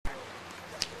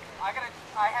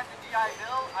I had the GI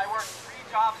Bill. I worked 3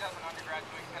 jobs as an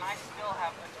undergraduate, and I still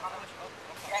have a ton of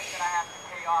debt that I have to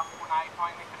pay off when I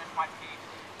finally finish my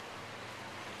PhD.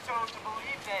 So to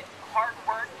believe that hard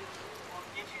work will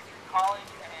get you through college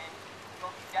and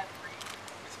you'll be debt-free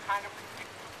is kind of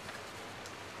ridiculous.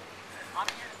 I'm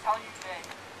here to tell you that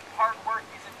hard work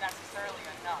isn't necessarily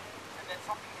enough, and that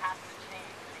something has to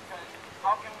change, because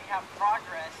how can we have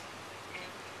progress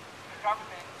if the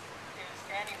government is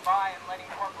standing by and letting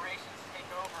corporations take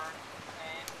over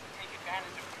and take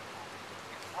advantage of people?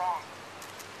 It's wrong.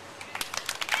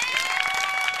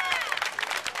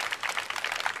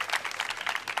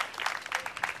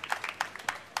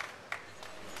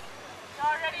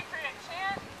 Y'all ready for your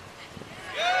chant?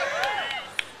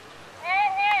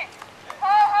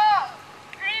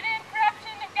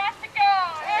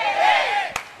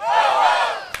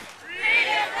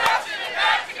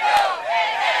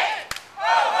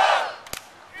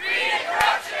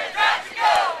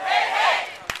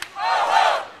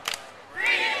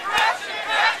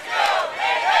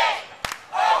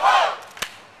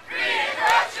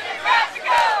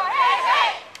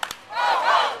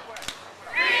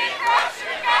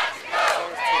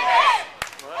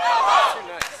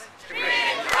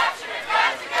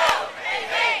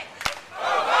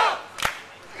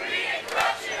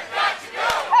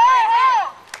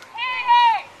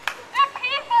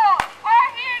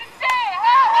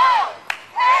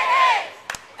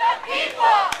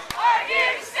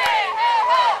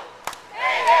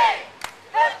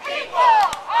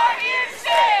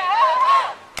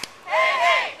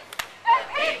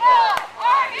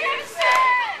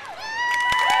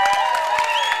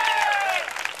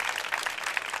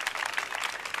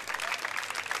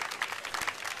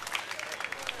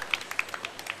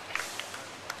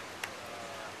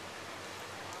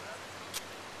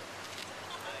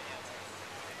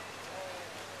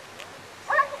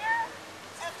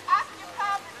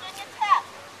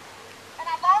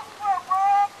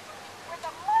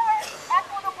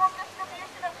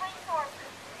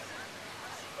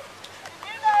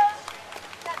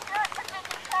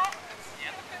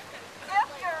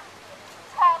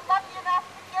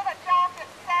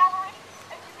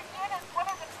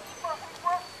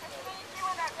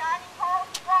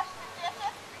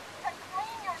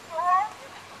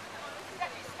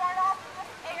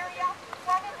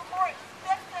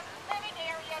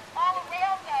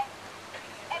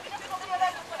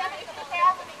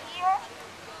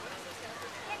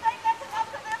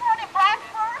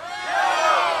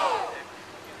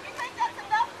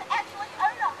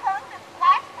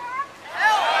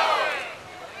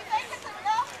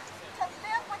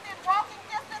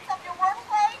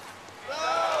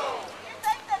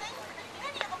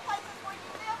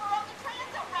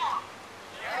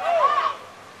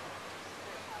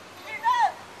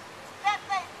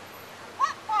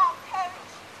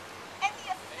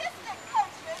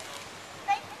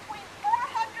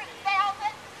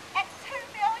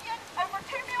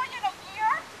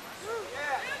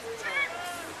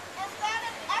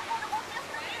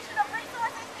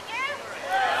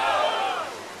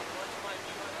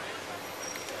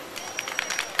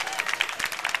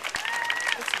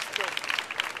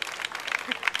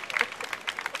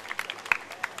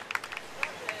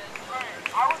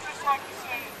 I would just like to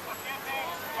say a few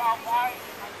things about why it's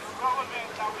relevant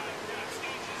that we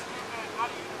exchange this movement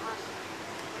at a university.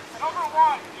 Number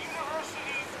one, the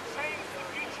university trains the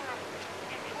future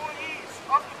employees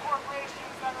of the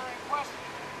corporations that are in question.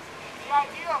 The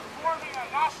idea of forming a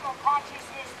national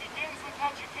consciousness begins with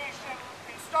education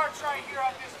and starts right here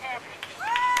at this campus.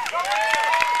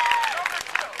 Number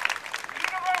two, the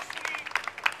university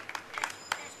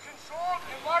is controlled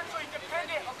and largely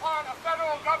dependent upon a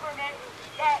federal government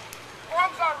that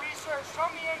funds our research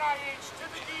from the NIH to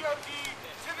the DOD,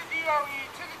 to the DOE,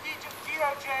 to the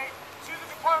DOJ, to the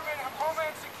Department of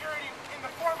Homeland Security in the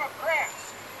form of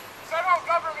grants. The federal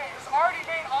government has already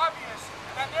made obvious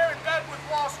that they're in bed with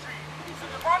Wall Street. So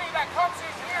the money that comes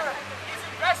in here is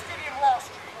invested in Wall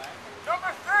Street. Number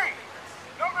three,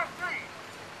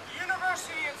 the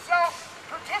university itself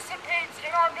participates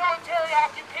in our military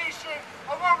occupation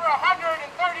of over 135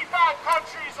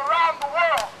 countries around the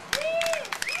world.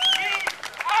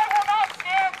 I will not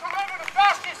stand to live in a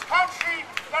fascist country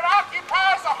that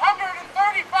occupies 135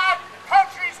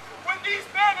 countries when these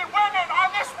men and women on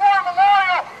this war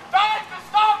memorial died to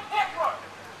stop Hitler.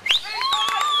 They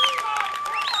died to stop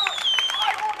Hitler. I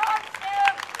will not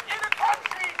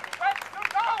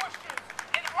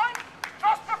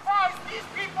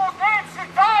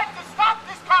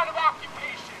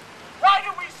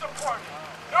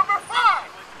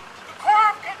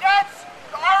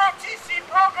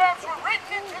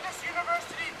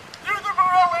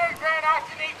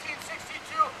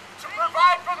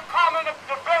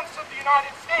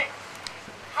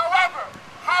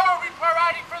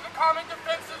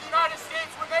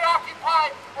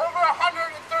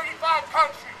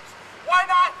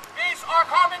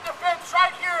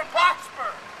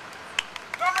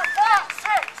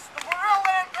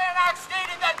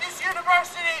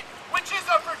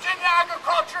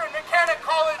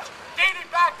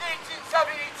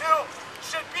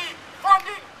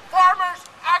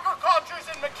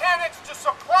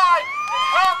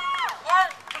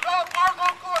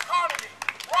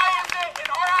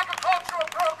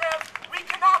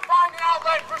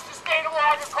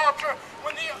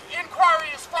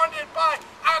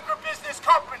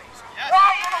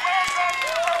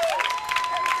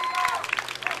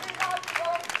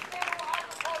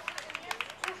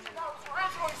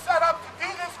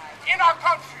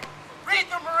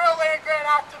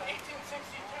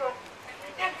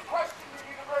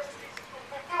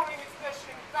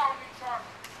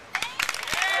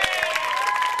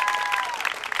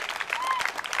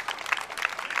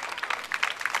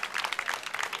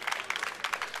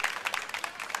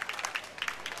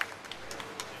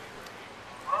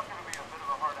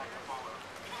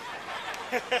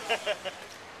But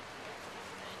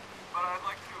I'd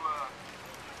like to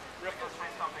say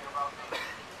something about the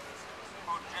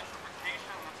quote,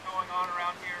 gentrification that's going on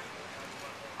around here.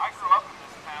 I grew up in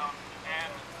this town,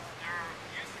 and there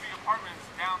used to be apartments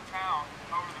downtown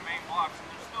over the main blocks,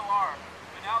 and there still are.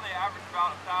 But now they average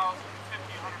about $1,000,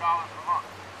 $1,500 a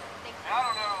month. And I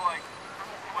don't know, like,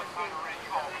 what kind of rent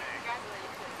you all pay.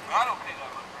 But I don't pay that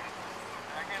much rent.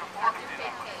 I can't afford to pay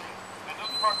that much rent. And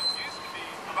those apartments used to be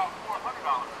about $400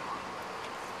 a month.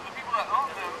 The people that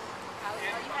own them,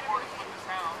 in accordance with the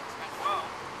town as well,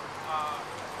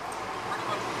 pretty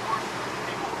much forced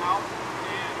people out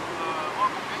and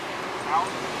local businesses out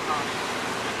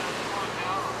closed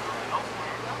down or moved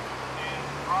elsewhere and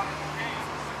brought in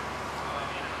chains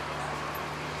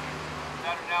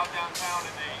that are now downtown,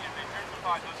 and they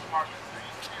gentrified those apartments. There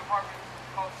used to be apartments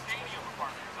called stadium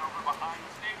apartments over behind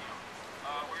the stadium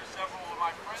where several of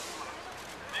my friends lived.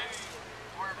 They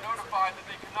were notified that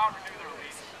they could not renew their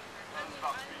lease. That was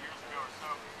about 3 years ago or so.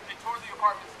 They tore the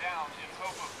apartments down in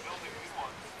hope of building new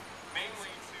ones,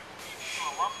 mainly to lead to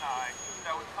alumni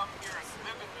that would come here and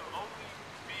live in them only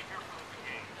to be here for the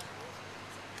game.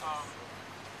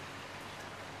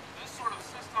 This sort of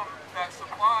system that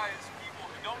supplies people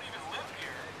who don't even live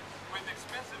here with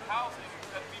expensive housing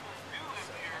that people who do live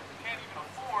here can't even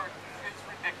afford is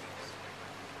ridiculous.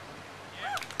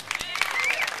 Yeah.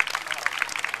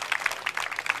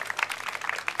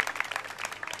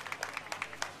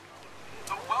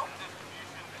 The wealth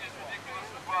distribution is ridiculous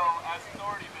as well, as has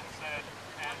already been said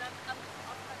and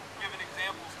given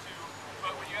examples too.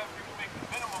 But when you have people making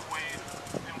minimum wage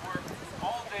and work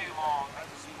all day long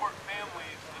to support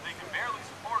families that they can barely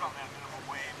support on that minimum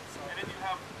wage, and then you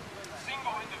have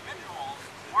single individuals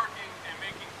working and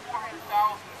making $400,000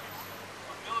 to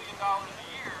 $1 million a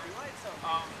year,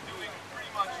 doing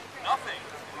pretty much nothing,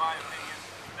 in my opinion,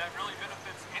 that really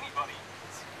benefits anybody.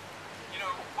 You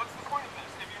know, what's the point of this?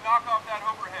 If you knock off that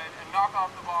overhead and knock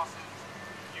off the bosses,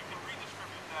 you can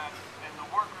redistribute that, and the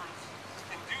workers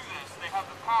can do this. They have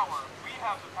the power. We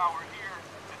have the power here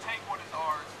to take what is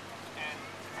ours and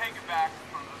take it back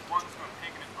from the ones who have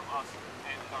taken it from us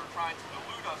and are trying to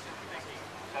delude us into thinking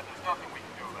that there's nothing we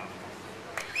can do about it.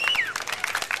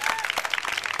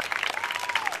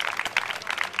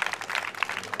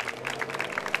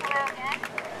 Hello again.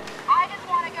 I just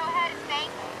want to go ahead and thank,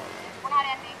 we're not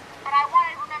ending, but I want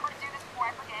to remember to do this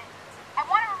before I forget. I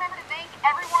want to remember to thank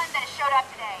everyone that has showed up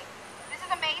today. This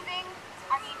is amazing.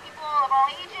 I mean, people of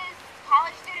all ages,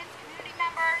 college students, community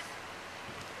members,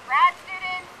 grad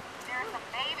students, there's some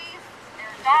babies,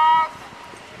 there's dogs,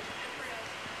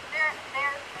 there's a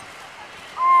kid.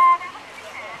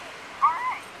 All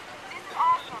right. This is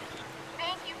awesome.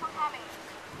 Thank you for coming.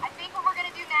 I think what we're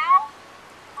going to do now,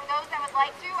 for those that would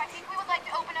like to, I think we would like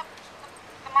to open up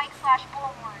the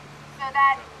mic/bullhorn so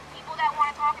that people that want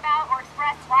to talk about or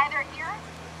express why they're here,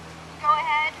 go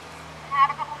ahead and have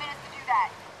a couple minutes to do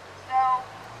that. So,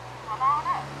 come on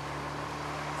up.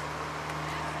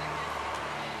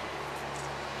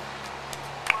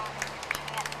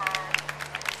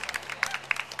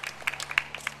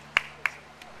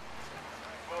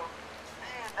 Well,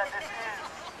 being that this is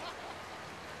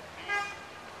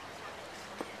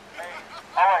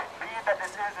being that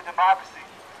this is a democracy,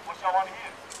 what y'all want to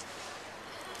hear?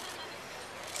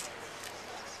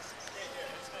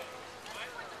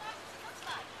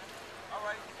 All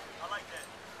right, I like that.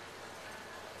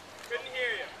 Couldn't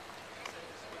hear you.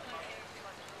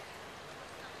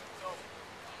 So,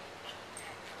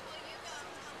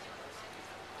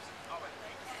 all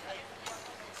right.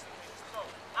 So,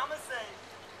 I'm gonna say,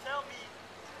 tell me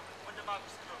what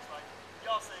democracy looks like.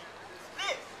 Y'all say,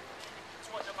 this is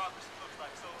what democracy looks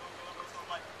like. So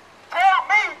like, tell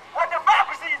me what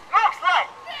democracy looks like.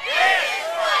 This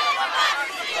is what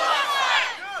democracy looks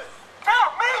like. Good.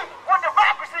 Tell me what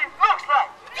democracy looks like.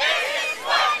 This is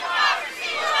what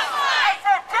democracy looks like. I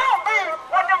said, tell me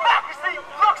what democracy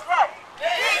looks like.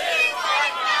 This is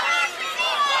what democracy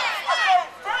looks like. I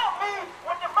said, tell me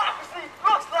what democracy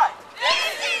looks like. This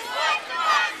is what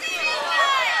democracy looks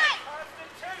like.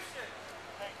 Constitution.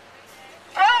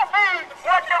 Tell me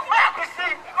what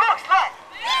democracy looks like.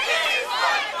 This is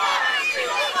what democracy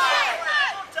looks like.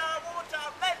 One more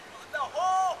time, let the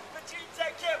whole Virginia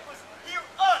Tech campus hear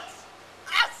us. I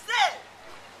said,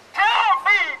 tell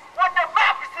me what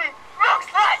democracy looks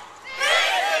like.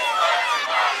 This is what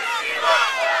democracy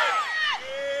looks like.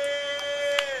 Yeah.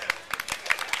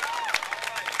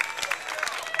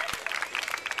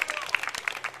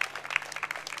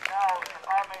 Now, if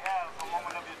I may have a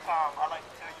moment of your time, I'd like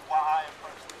to tell you why I am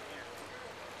personally here.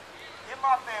 In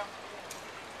my family,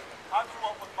 I grew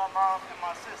up with my mom and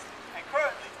my sister. And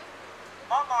currently,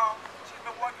 my mom, she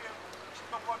she's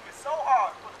been working so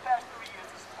hard for the past 3 years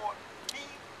to support me,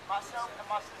 myself, and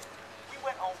my sister. We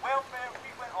went on welfare,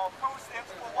 we went on food stamps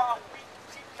for a while.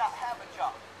 She did not have a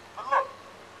job. But look,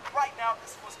 right now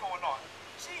this is what's going on.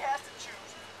 She has to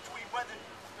choose between whether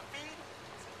to feed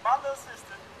my little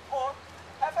sister or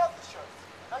have health insurance.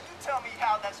 Now you tell me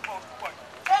how that's supposed to work.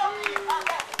 Tell me how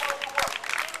that's supposed to work.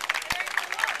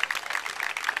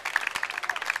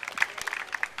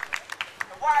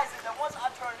 And why is it that once I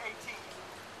turn 18,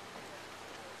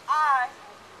 I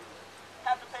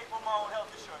have to pay for my own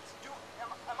health insurance?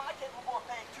 Am I capable of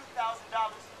paying $2,000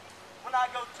 when I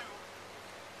go to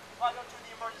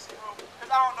the emergency room?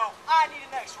 Because I don't know, I need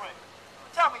an x-ray.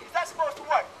 Tell me, is that supposed to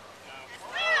work?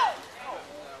 No.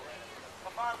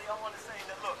 But finally, I want to say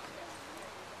that, look,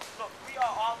 we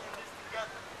are all in this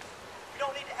together. We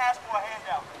don't need to ask for a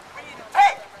handout. We need to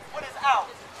take what is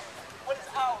ours. What is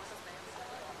ours?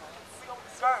 We don't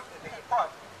deserve to be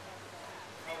part.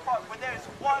 Be part where there is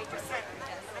 1% in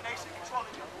the nation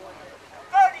controlling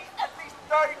 30, at least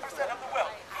 30% of the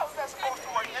wealth. How is that supposed to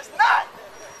work? It's not.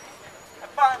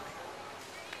 And finally,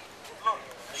 look,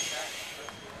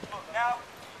 now,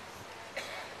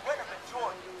 we're the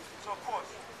majority, so of course,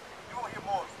 you will hear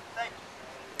more. Thank you.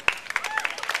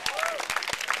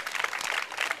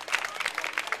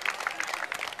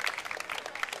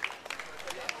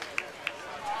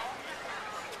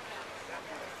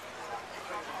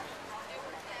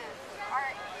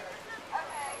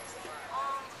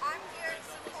 I'm here in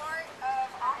support of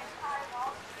Occupy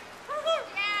Wall Street.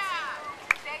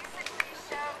 To basically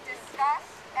discuss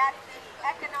that the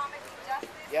economic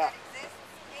injustice that exists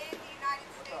in the United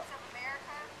States of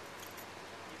America.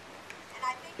 And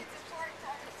I think it's important to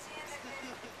understand that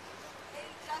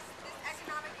this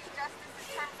economic injustice in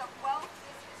terms of wealth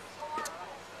is historical.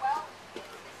 Wealth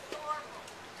is historical.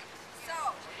 So,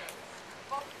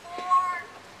 before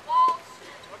Wall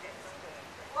Street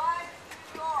was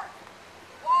New York,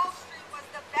 Wall Street was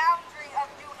the boundary of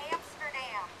New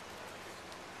Amsterdam.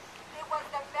 It was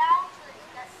the boundary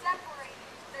that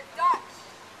separated the Dutch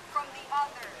from the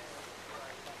others,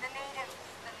 the Native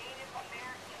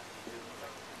Americans.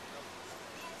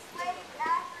 The enslaved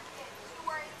Africans who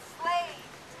were enslaved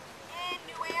in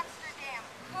New Amsterdam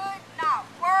were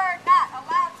not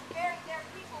allowed to bury their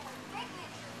people with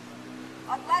dignity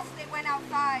unless they went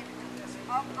outside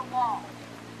of the wall.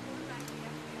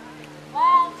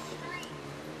 Wall Street,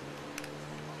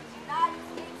 the United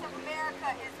States of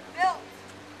America, is built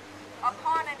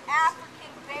upon an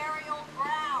African burial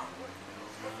ground.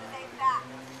 This is a fact.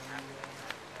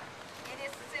 It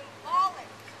is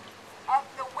symbolic of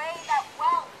the way that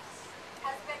wealth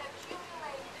has been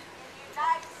accumulated in the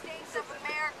United States of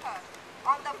America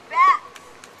on the backs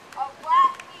of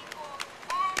black people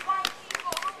and white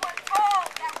people who were told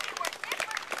that we were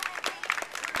different human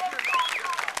beings based on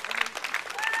color. And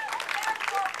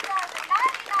therefore we are the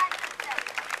 99%.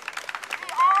 We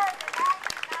are the 99%.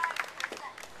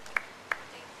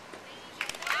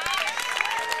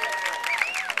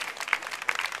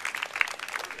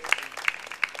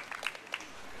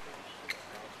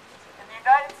 In the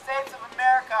United States of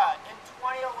America in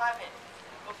 2011,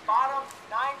 the bottom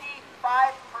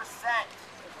 95%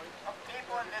 of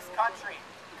people in this country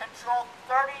control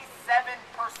 37%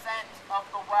 of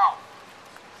the wealth.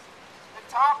 The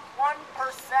top 1%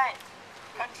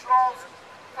 controls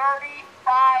 35%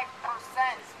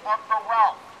 of the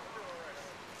wealth.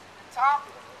 The top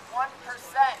 1%,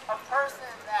 a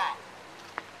person that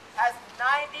has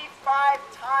 95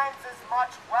 times as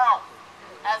much wealth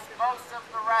as most of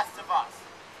the rest of us.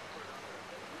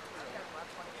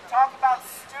 You talk about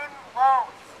student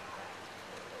loans.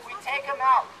 We take them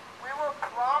out. We were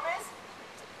promised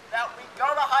that we go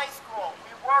to high school,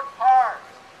 we work hard,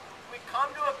 we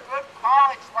come to a good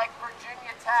college like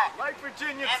Virginia Tech. Like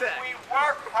Virginia and Tech. we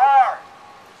work hard,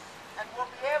 and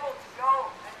we'll be able to go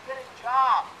and get a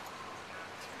job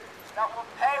that will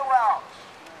pay well,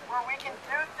 where we can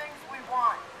do things we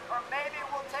want, or maybe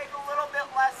we'll take a little bit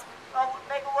less,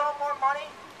 make a little more money,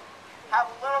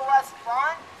 have a little less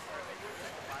fun.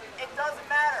 It doesn't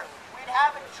matter. We'd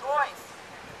have a choice.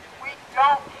 We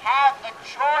don't have a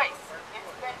choice.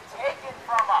 It's been taken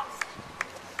from us.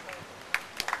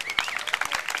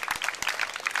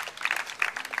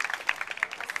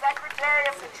 The Secretary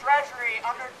of the Treasury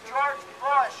under George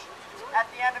Bush at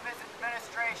the end of his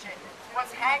administration was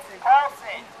Hank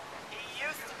Paulson. He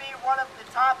used to be one of the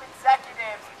top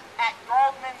executives at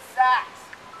Goldman Sachs.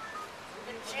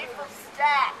 The chief of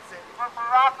staff for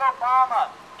Barack Obama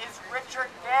is Richard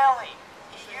Daley.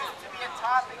 He used to be a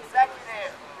top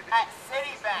executive at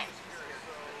Citibank.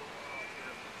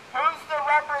 Who's the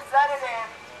representative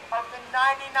of the 99%?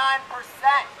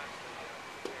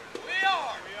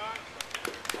 are.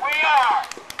 We are.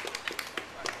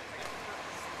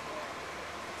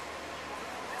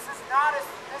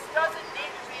 This doesn't need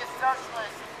to be a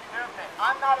socialist movement.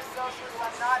 I'm not a socialist,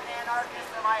 I'm not an anarchist,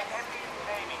 am I a hippie?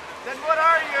 Maybe. Then what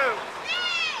are you?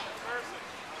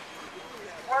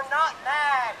 We're not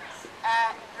mad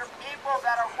at your people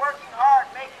that are working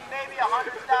hard, making maybe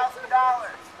 $100,000.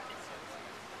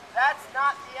 That's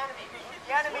not the enemy.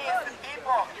 The enemy is the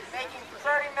people making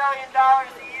 $30 million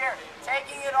a year,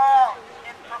 taking it all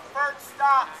in preferred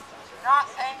stocks,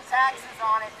 not paying taxes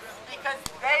on it, because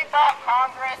they bought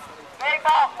Congress, they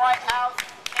bought White House,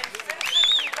 and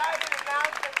Citizens United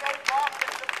announced that they bought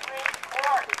the Supreme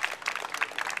Court.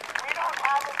 We don't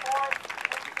have a voice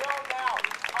until now.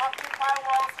 Occupy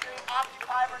Wall Street,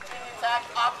 occupy Virginia Tech,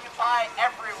 occupy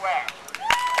everywhere.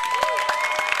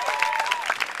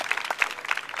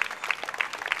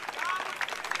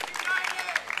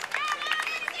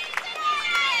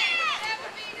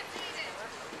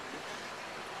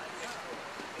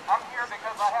 I'm here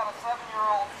because I have a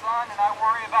 7-year-old son and I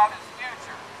worry about his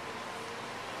future.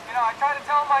 You know, I try to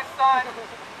tell my son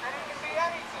that he can be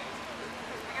anything.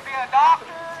 He can be a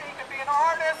doctor, he can be an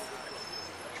artist,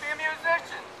 he can be a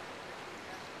musician.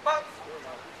 But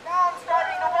now I'm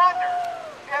starting to wonder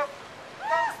if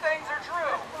those things are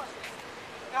true.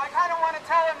 You know, I kind of want to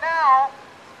tell him now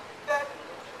that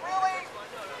really,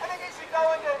 I think he should go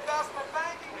into investment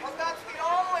banking because that's the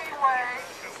only way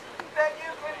that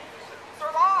you can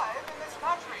survive in this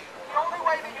country. The only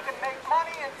way that you can make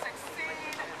money and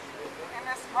succeed in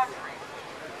this country.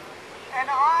 And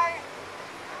I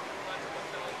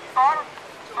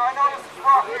know this is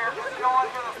rough here because you don't want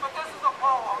to hear this, but this is a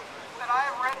poem that I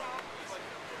have written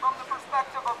from the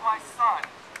perspective of my son.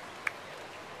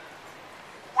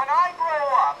 When I grow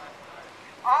up,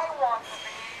 I want to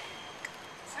be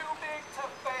too big to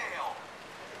fail.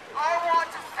 I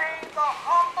want to see the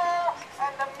humble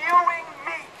and the mewing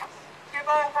meek give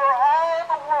over all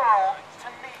the world to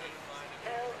me.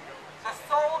 The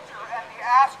soldier and the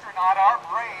astronaut are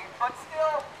brave, but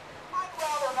still, I'd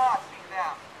rather not be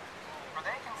them. For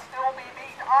they can still be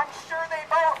beat. I'm sure they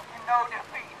both can know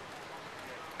defeat.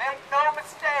 Make no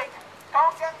mistake,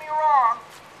 don't get me wrong.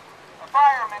 A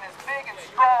fireman is big and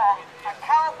strong. A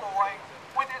cowboy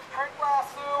with his print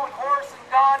lasso and horse and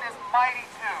gun is mighty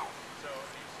too.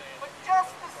 But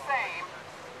just the same,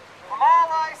 from all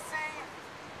I see,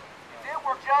 if it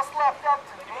were just left up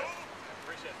to me,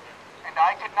 and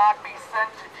I could not be sent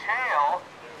to jail,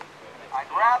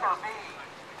 I'd rather be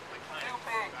too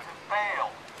big to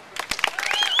fail.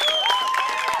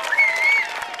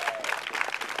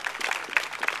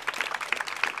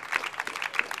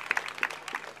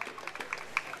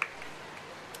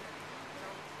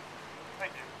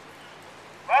 Thank you.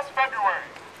 Last February,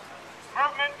 this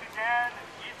movement began in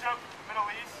Egypt, the Middle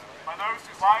East, by those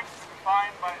whose lives were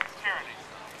defined by its tyranny.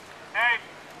 Today,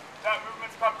 that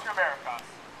movement's come to America.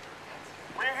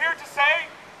 We are here to say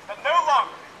that no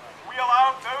longer we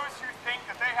allow those who think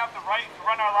that they have the right to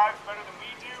run our lives better than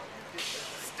we do to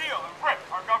steal and rip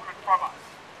our government from us.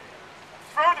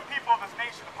 Throw the people of this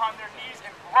nation upon their knees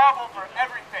and grovel for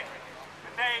everything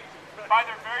that they, by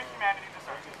their very humanity,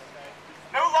 deserve.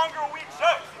 No longer will we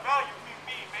judge the value of human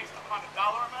being based upon a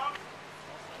dollar amount.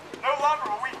 No longer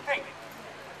will we think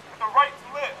that the right to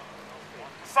live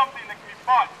is something that can be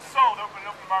bought and sold open in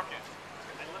open market.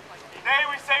 Today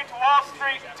we say to Wall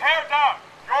Street, tear down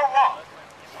your wall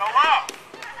and allow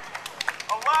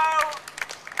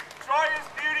joyous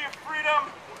beauty of freedom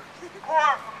to pour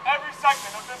from every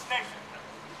segment of this nation.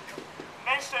 A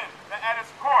nation that at its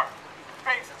core is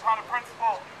based upon a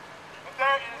principle that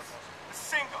there is the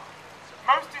single,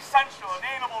 most essential,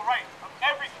 inalienable right of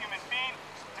every human being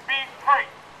to be free.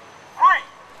 Free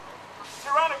from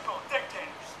tyrannical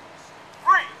dictators.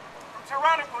 Free from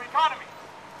tyrannical economy.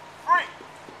 Free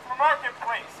from a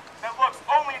marketplace that looks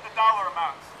only at the dollar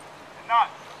amounts and not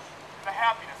at the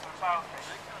happiness of a child's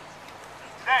face.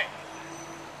 Today,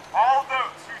 all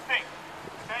those who think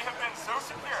that they have been so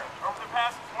secure over the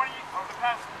past 100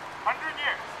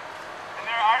 years in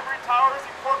their ivory towers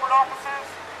and corporate offices,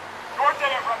 your day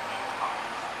of reckoning is coming.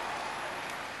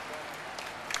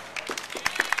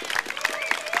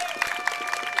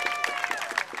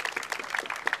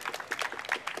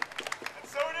 And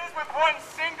so it is with one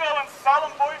single and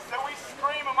solemn voice that we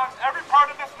scream amongst every part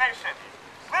of this nation.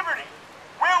 Liberty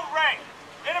will reign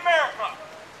in America.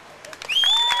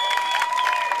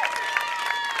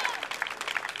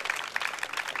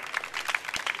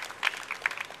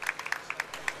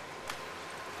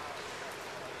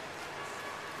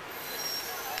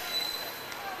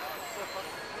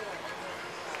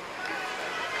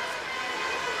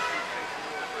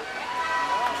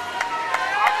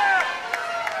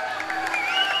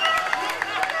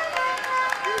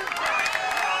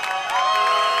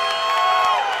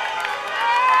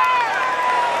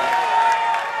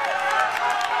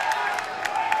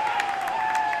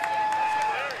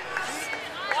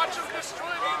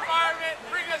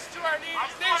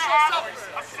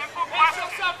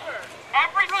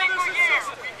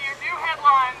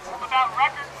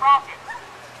 profits.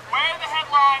 Where are the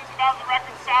headlines about the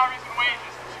record salaries and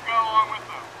wages that should go along with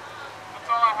them? That's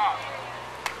all I have.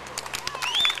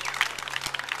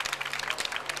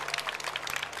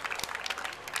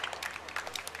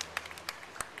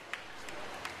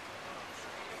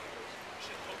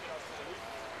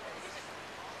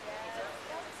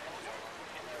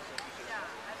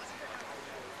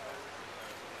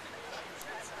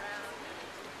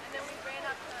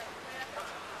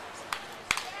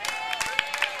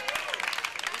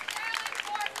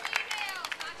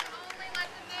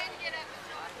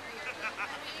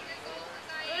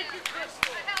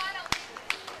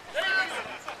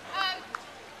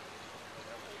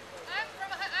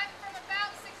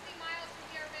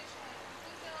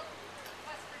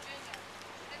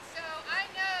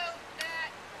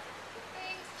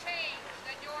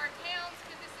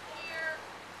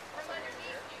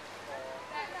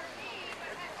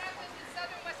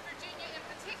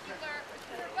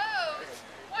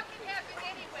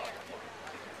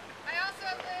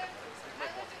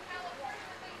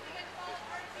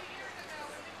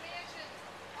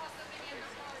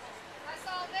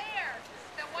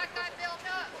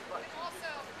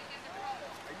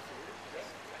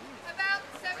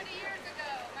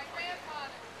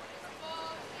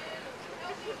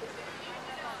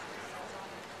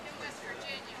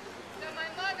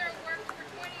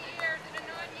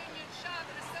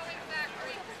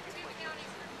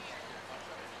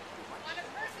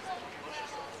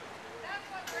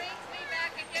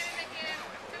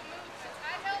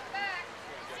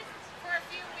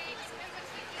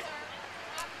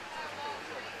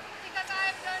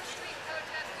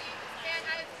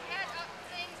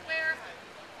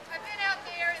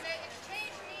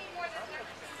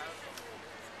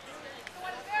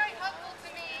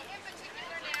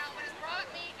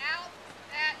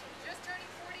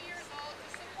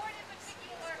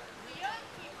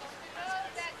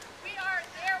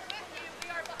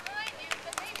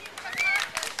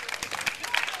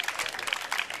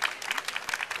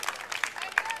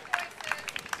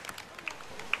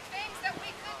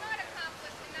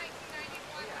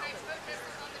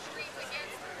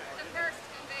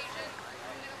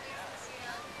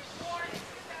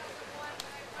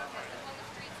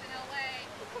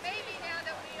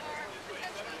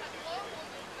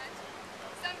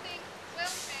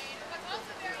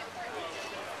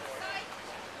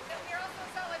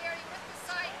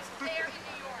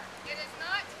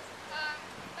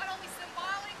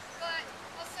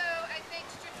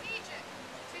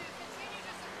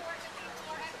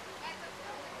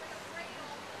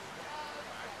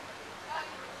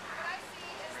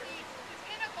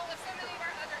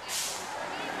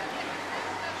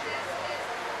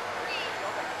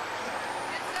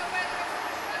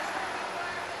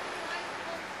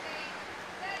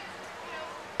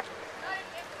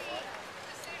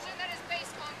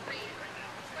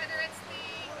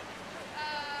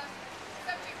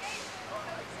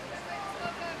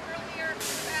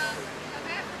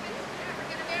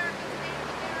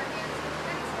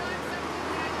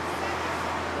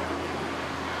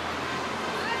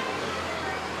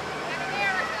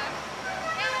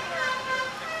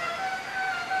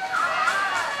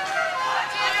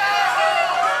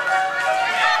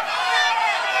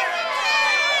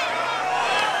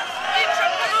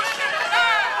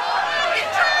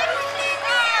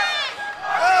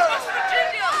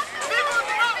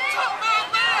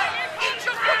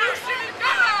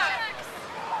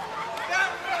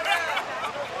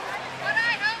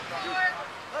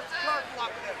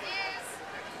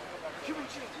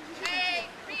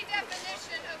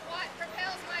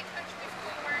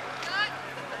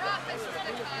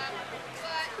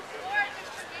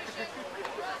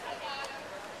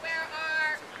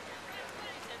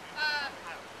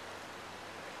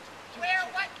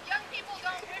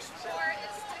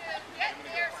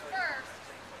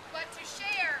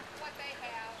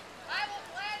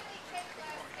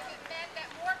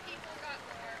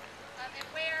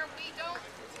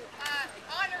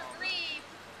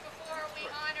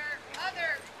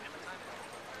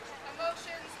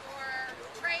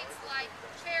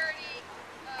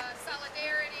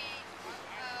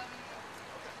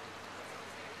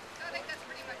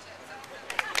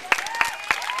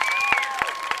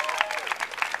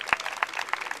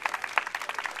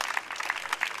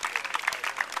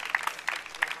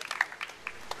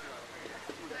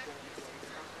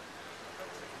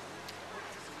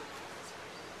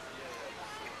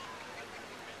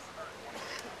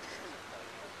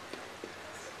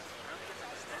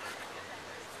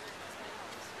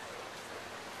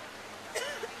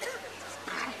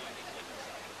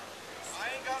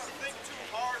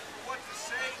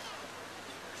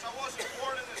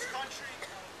 in this country,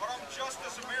 but I'm just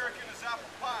as American as apple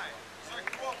pie. So I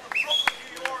grew up in Brooklyn,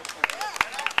 New York,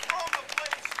 and I'm from the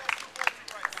place that's revolting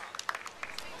right now.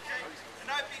 Okay?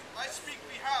 And I speak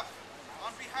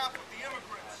on behalf of the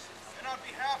immigrants, and on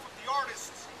behalf of the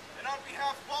artists, and on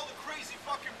behalf of all the crazy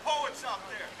fucking poets out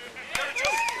there. They're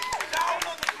just down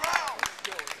on the ground.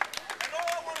 And all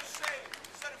I want to say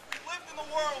is that if we lived in the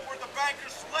world where the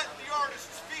bankers let the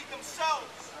artists feed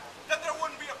themselves, then there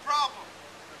wouldn't be a problem.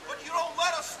 But you don't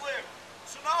let us live.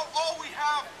 So now all we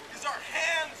have is our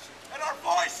hands and our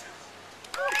voices.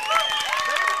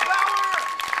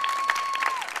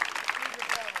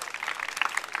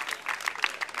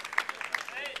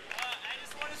 Hey, I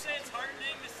just want to say it's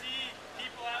heartening to see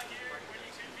people out here when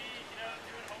you could be,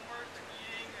 doing homework or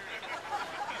eating or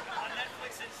on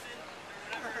Netflix Instant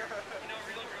or whatever,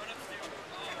 real grown-ups do.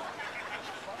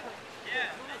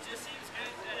 Yeah, it just seems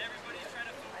good that everybody's trying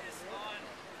to focus on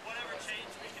whatever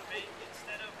change we can make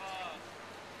instead of,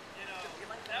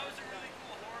 that was a really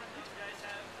cool horn those guys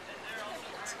have, and they're also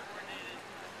very coordinated.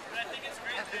 But I think it's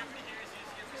great that everybody here is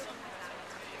using it for something that's going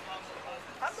to be involved with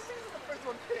positive. I'm the first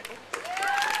one too.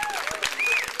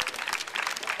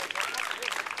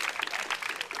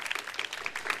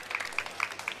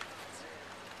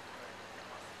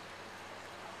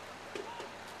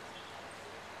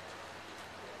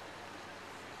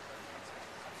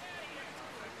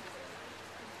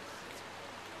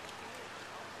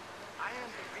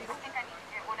 I think I need to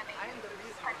get one of these.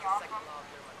 It's pretty awesome.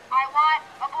 I want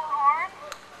a bullhorn.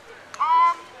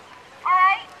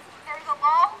 Alright, there's a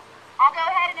lull. I'll go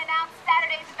ahead and announce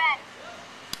Saturday's event.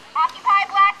 Occupy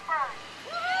Blacksburg.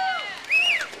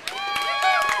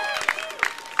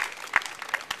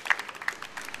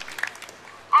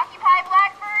 Occupy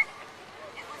Blacksburg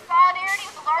is with solidarity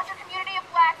with the larger community of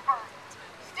Blacksburg.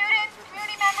 Students,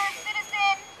 community members,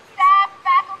 citizens, staff,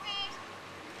 faculty,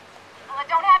 that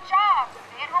don't have jobs,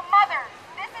 stay-at-home mothers.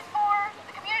 This is for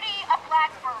the community of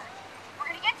Blacksburg.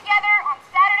 We're going to get together on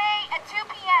Saturday at 2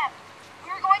 p.m.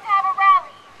 We're going to have a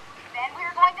rally. Then we're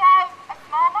going to have a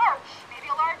small march, maybe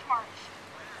a large march.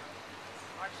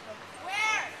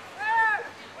 Where?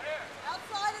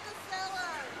 Outside of the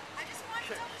cellar. I just want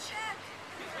to double check.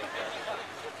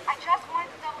 I just wanted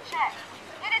to double check.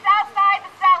 It is outside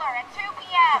the cellar at 2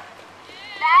 p.m.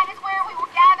 That is where we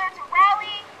will gather to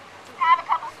rally, have a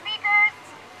couple speakers,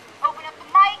 open up the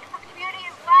mic for the community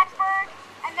of Blacksburg,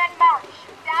 and then march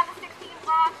down the 16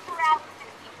 blocks throughout the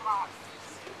 16 blocks.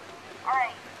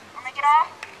 Alright, we'll make it off.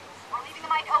 We're leaving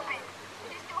the mic open.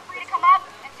 Please feel free to come up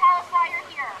and tell us why you're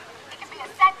here. It can be a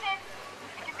sentence,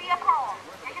 it can be a poem,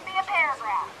 it can be a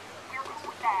paragraph. We're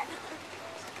cool with that.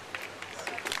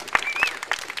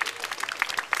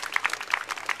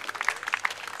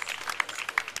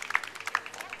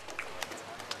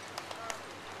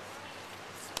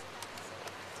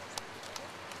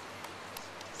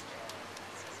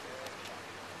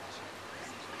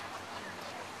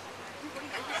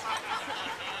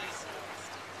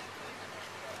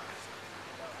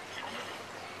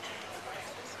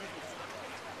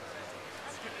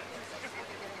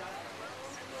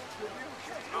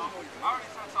 I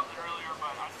already said something earlier,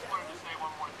 but I just wanted to say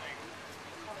one more thing.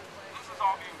 This is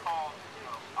all being called,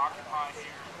 Occupy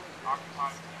here, Occupy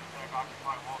Tech,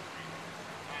 Occupy Wall Street,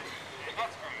 and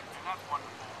that's great, and that's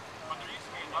wonderful. But there used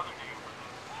to be another name for this,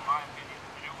 in my opinion,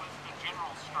 and it was the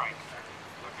general strike.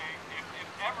 Okay, if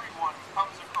everyone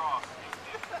comes across,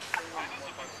 and this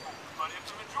is a big school, but if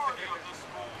the majority of this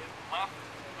school left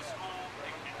the school,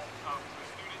 of the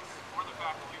students or the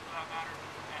faculty for that matter,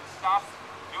 and stopped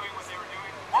doing what they were doing,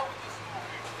 what would this school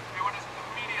do? It would just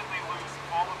immediately lose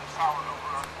all of its power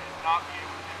over us and not be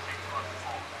able to dictate to us at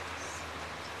all.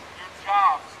 Your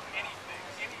jobs, anything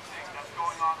that's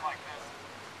going on like this,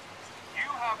 you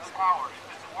have the power. If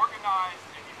it's organized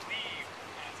and you leave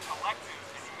and it's collective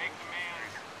and you make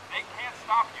demands, they can't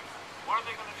stop you. What are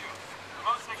they going to do? The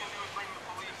most they can do is bring the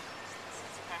police,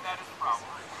 and that is a problem.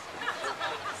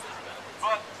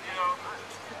 But,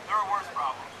 there are worse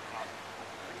problems than that.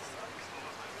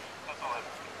 That's all I have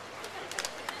to say.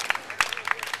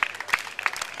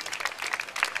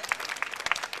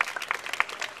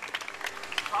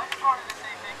 I just wanted to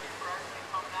say thank you for everything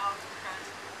coming out, because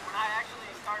when I actually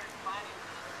started planning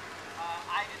this,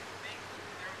 I didn't think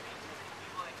there would be too many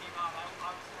people that came out. I was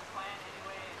going to plan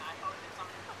anyway, and I hoped that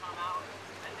somebody would come out.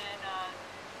 And then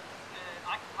the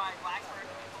Occupy Blacksburg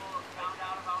people found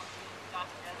out about me, got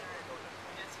together, and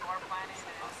we did some more planning.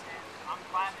 And I'm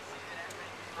glad to see that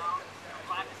everybody came out. I'm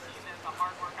glad to see that the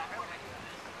hard work I put into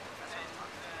this, and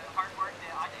the hard work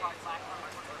that Occupy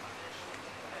Blacksburg put into this,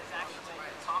 is actually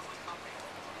accomplished something.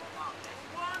 1%!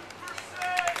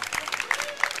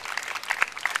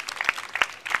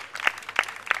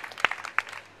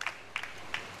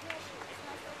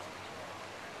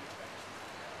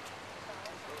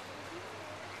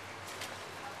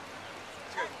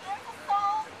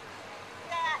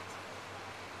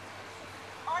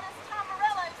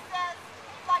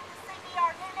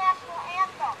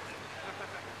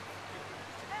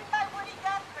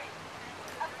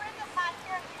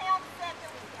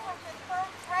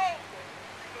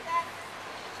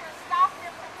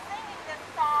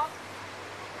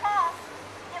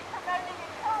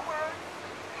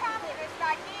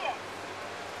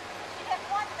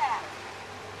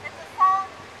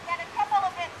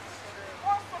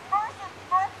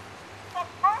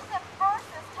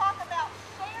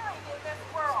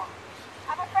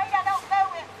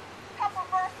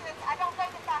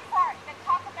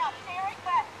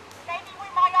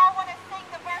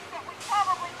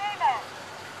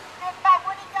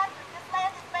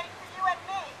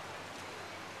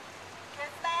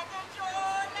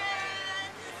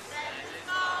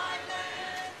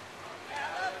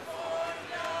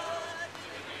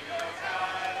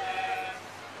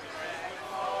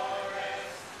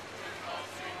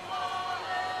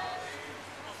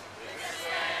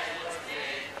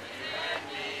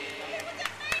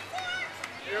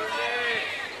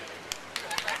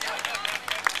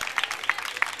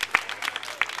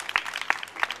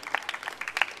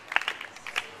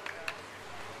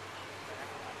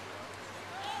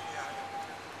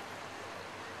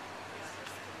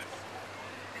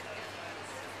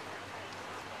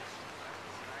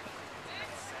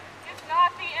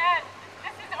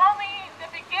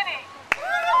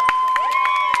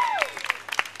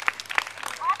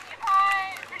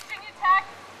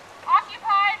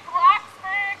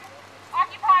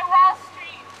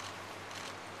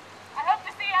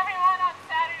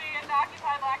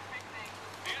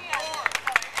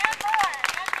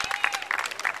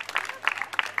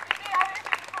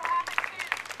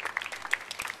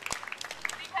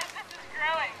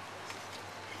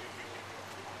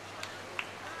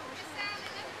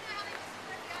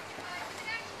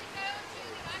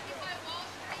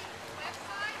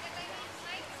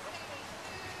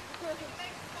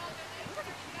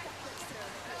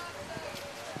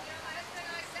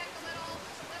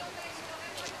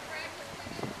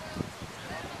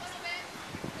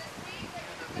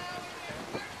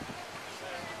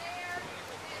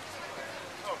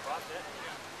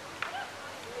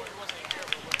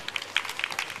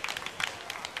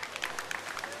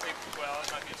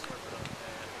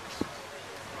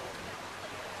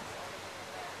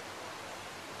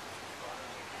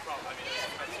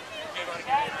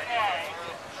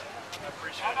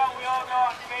 How about we all go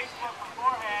on Facebook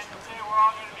beforehand and say we're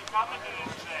all going to be coming to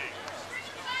this thing?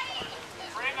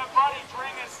 Bring a buddy,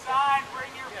 bring a sign,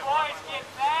 bring your voice.